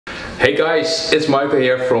Hey guys, it's Michael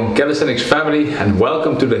here from Calisthenics Family and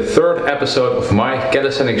welcome to the third episode of my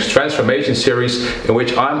Calisthenics Transformation series, in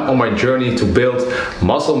which I'm on my journey to build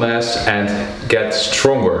muscle mass and get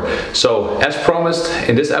stronger. So as promised,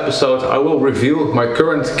 in this episode I will review my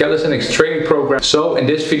current calisthenics training program. So in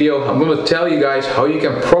this video I'm going to tell you guys how you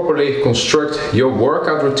can properly construct your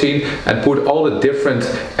workout routine and put all the different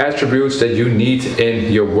attributes that you need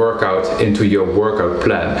in your workout into your workout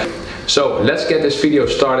plan. So let's get this video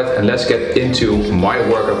started and let's get into my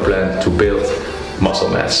workout plan to build muscle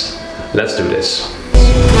mass. Let's do this.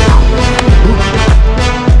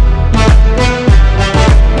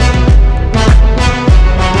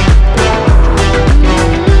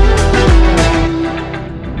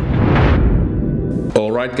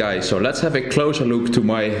 Alright guys, so let's have a closer look to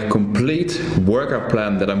my complete workout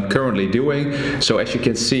plan that I'm currently doing. So as you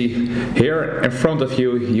can see here in front of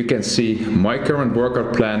you, you can see my current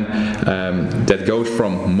workout plan that goes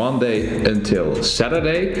from Monday until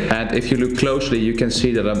Saturday. And if you look closely, you can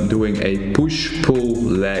see that I'm doing a push-pull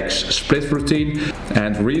legs split routine.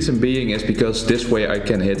 And reason being is because this way I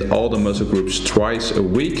can hit all the muscle groups twice a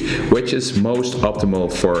week, which is most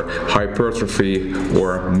optimal for hypertrophy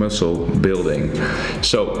or muscle building.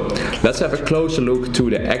 So let's have a closer look to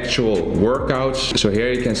the actual workouts. So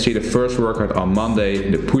here you can see the first workout on Monday,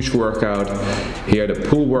 the push workout, here the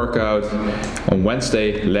pull workout, on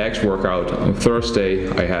Wednesday legs workout, on Thursday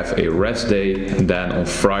I have a rest day, and then on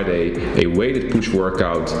Friday a weighted push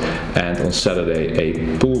workout, and on Saturday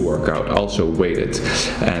a pull workout, also weighted.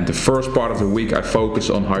 And the first part of the week I focus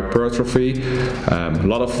on hypertrophy, a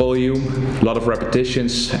lot of volume, a lot of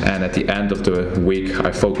repetitions, and at the end of the week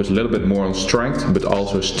I focus a little bit more on strength, but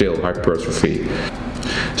also still hypertrophy.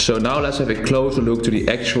 So now let's have a closer look to the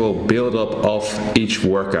actual build-up of each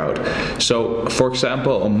workout. So for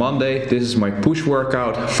example, on Monday, this is my push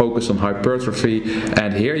workout focused on hypertrophy,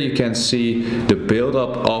 and here you can see the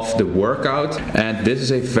build-up of the workout. And this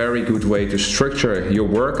is a very good way to structure your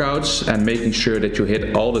workouts and making sure that you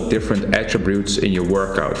hit all the different attributes in your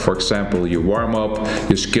workout. For example, your warm-up,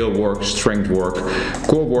 your skill work, strength work,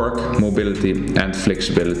 core work, mobility and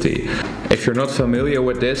flexibility. If you're not familiar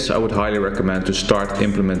with this, I would highly recommend to start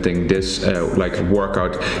implementing this like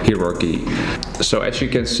workout hierarchy. So as you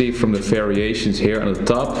can see from the variations here on the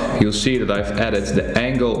top, you'll see that I've added the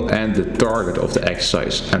angle and the target of the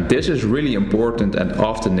exercise. And this is really important and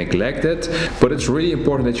often neglected, but it's really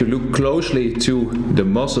important that you look closely to the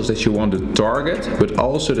muscles that you want to target, but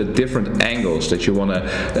also the different angles that you want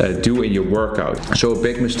to do in your workout. So a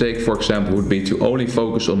big mistake, for example, would be to only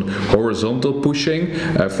focus on horizontal pushing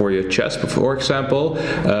for your chest, for example,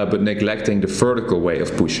 but neglecting the vertical way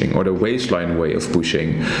of pushing or the waistline way of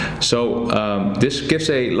pushing. So this gives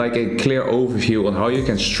a clear overview on how you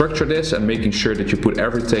can structure this and making sure that you put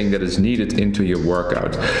everything that is needed into your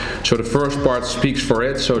workout. So the first part speaks for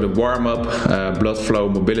it. So the warm-up, blood flow,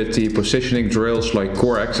 mobility, positioning drills like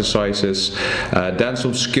core exercises, then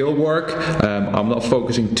some skill work. I'm not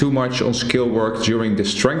focusing too much on skill work during the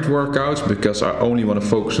strength workouts because I only want to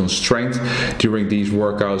focus on strength during these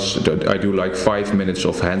workouts. I do like 5 minutes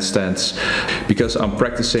of handstands because I'm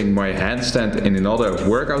practicing my handstand in another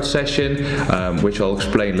workout session, which I'll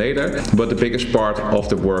explain later. But the biggest part of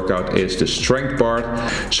the workout is the strength part.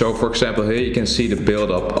 So for example, here you can see the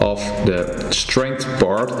build-up of the strength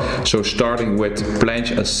part. So starting with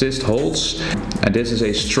planche assist holds, and this is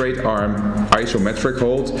a straight arm isometric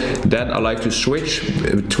hold. Then I like to switch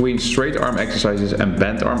between straight arm exercises and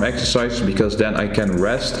bent arm exercises, because then I can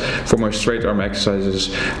rest for my straight arm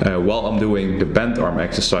exercises while I'm doing the bent arm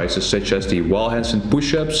exercises, such as the wall handstand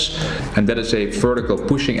push-ups, and that is a vertical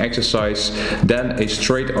pushing exercise. Then a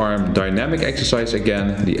straight arm dynamic exercise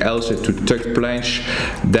again, the L-sit to tuck planche.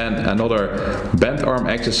 Then another bent arm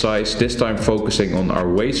exercise, this time focusing on our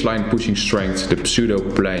waistline pushing strength, the pseudo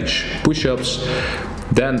planche push-ups.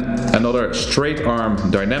 Then another straight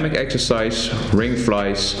arm dynamic exercise, ring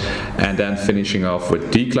flies, and then finishing off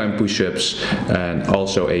with decline push-ups and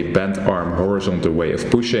also a bent arm horizontal way of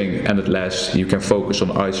pushing. And at last you can focus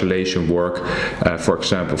on isolation work, for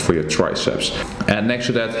example for your triceps. And next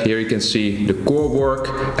to that, here you can see the core work,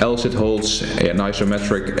 L-sit holds, an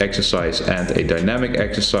isometric exercise and a dynamic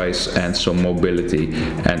exercise, and some mobility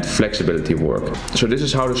and flexibility work. So this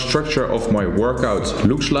is how the structure of my workout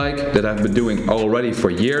looks like, that I've been doing already for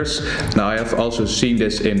years. Now I have also seen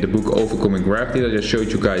this in the book Overcoming Gravity that I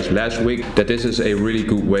showed you guys last week, that this is a really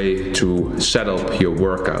good way to set up your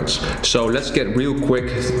workouts. So let's get real quick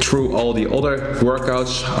through all the other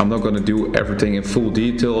workouts. I'm not going to do everything in full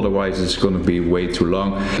detail, otherwise it's going to be way too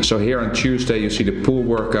long. So here on Tuesday you see the pull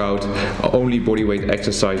workout, only bodyweight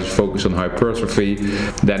exercises focused on hypertrophy.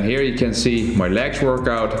 Then here you can see my legs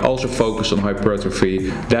workout, also focused on hypertrophy.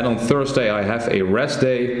 Then on Thursday I have a rest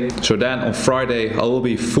day. So then on Friday I will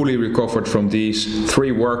be fully recovered from these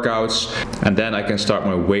 3 workouts, and then I can start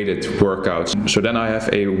my weighted workouts. So then I have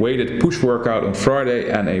a weighted push workout on Friday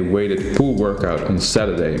and a weighted pull workout on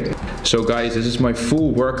Saturday. So guys, this is my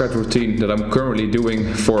full workout routine that I'm currently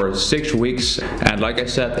doing for 6 weeks. And like I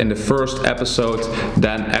said in the first episode,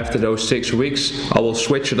 then after those 6 weeks I will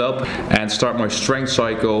switch it up and start my strength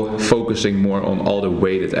cycle, focusing more on all the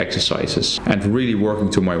weighted exercises and really working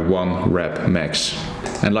to my 1 rep max.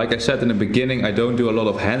 And like I said in the beginning, I don't do a lot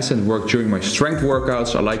of handstand work during my strength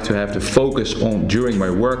workouts. I like to have the focus on during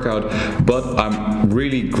my workout, but I'm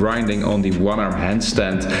really grinding on the 1-arm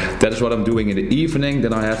handstand. That is what I'm doing in the evening.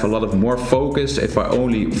 Then I have a lot of more focus if I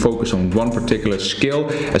only focus on one particular skill,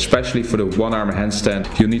 especially for the 1-arm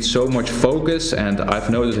handstand. You need so much focus, and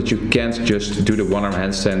I've noticed that you can't just do the 1-arm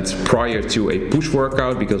handstand prior to a push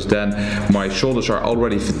workout, because then my shoulders are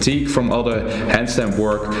already fatigued from other handstand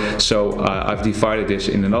work. So I've divided this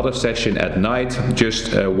in another session at night,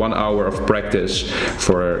 just 1 hour of practice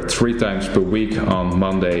for 3 times per week on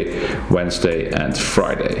Monday, Wednesday and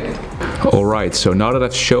Friday. Alright, so now that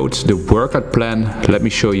I've showed the workout plan, let me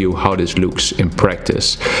show you how this looks in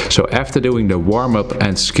practice. So after doing the warm-up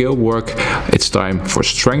and skill work, it's time for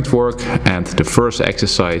strength work, and the first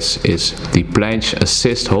exercise is the planche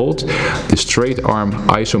assist hold, the straight arm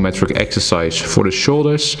isometric exercise for the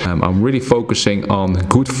shoulders. I'm really focusing on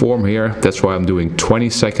good form here, that's why I'm doing 20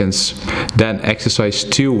 seconds. Then exercise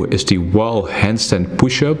 2 is the wall handstand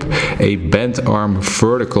push-up, a bent arm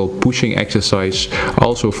vertical pushing exercise,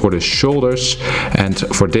 also for the shoulders. And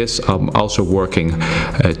for this I'm also working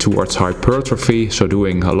towards hypertrophy, so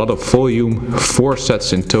doing a lot of volume, 4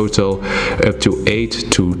 sets in total, up to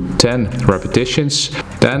 8 to 10 repetitions.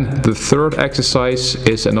 Then the third exercise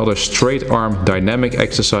is another straight arm dynamic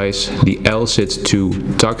exercise, the L-sit to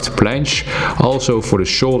tucked planche, also for the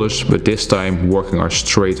shoulders, but this time working our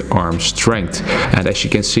straight arm strength. And as you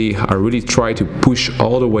can see, I really try to push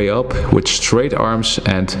all the way up with straight arms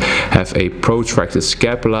and have a protracted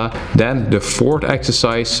scapula. Then the fourth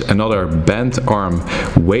exercise, another bent arm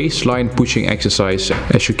waistline pushing exercise.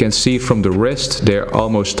 As you can see from the wrist, they're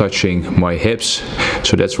almost touching my hips,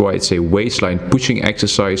 so that's why it's a waistline pushing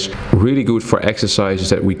exercise. Really good for exercises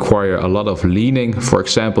that require a lot of leaning, for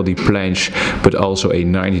example the planche, but also a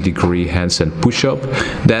 90-degree handstand push-up.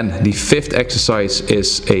 Then the fifth exercise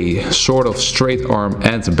is a sort of straight arm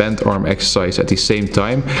and bent arm exercise at the same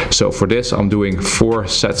time. So for this I'm doing 4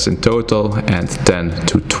 sets in total and 10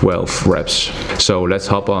 to 12 reps. So let's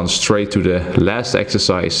hop on straight to the last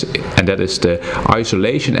exercise, and that is the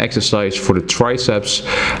isolation exercise for the triceps,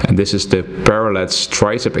 and this is the parallel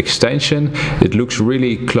tricep extension. It looks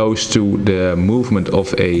really close to the movement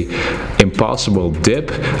of a impossible dip,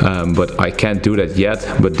 but I can't do that yet,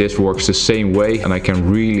 but this works the same way and I can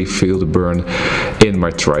really feel the burn in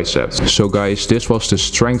my triceps. So guys, this was the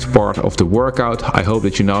strength part of the workout. I hope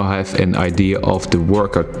that you now have an idea of the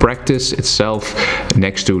workout practice itself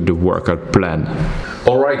next to the workout plan.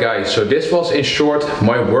 Alright guys, so this was in short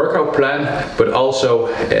my workout plan, but also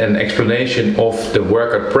an explanation of the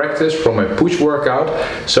workout practice from my push workout.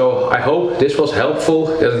 So I hope this was helpful,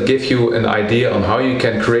 that it gives you an idea on how you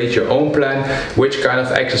can create your own plan, which kind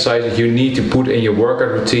of exercises you need to put in your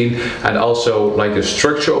workout routine, and also like the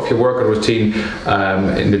structure of your workout routine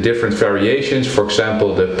in the different variations. For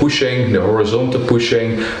example, the pushing, the horizontal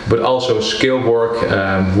pushing, but also skill work,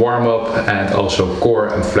 warm up, and also core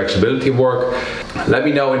and flexibility work. Let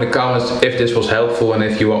me know in the comments if this was helpful and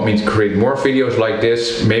if you want me to create more videos like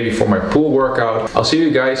this, maybe for my pull workout. I'll see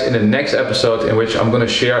you guys in the next episode, in which I'm going to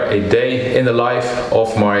share a day in the life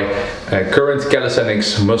of my current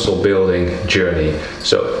calisthenics muscle building journey.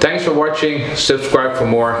 So thanks for watching, subscribe for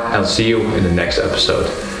more, and I'll see you in the next episode.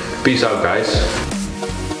 Peace out guys.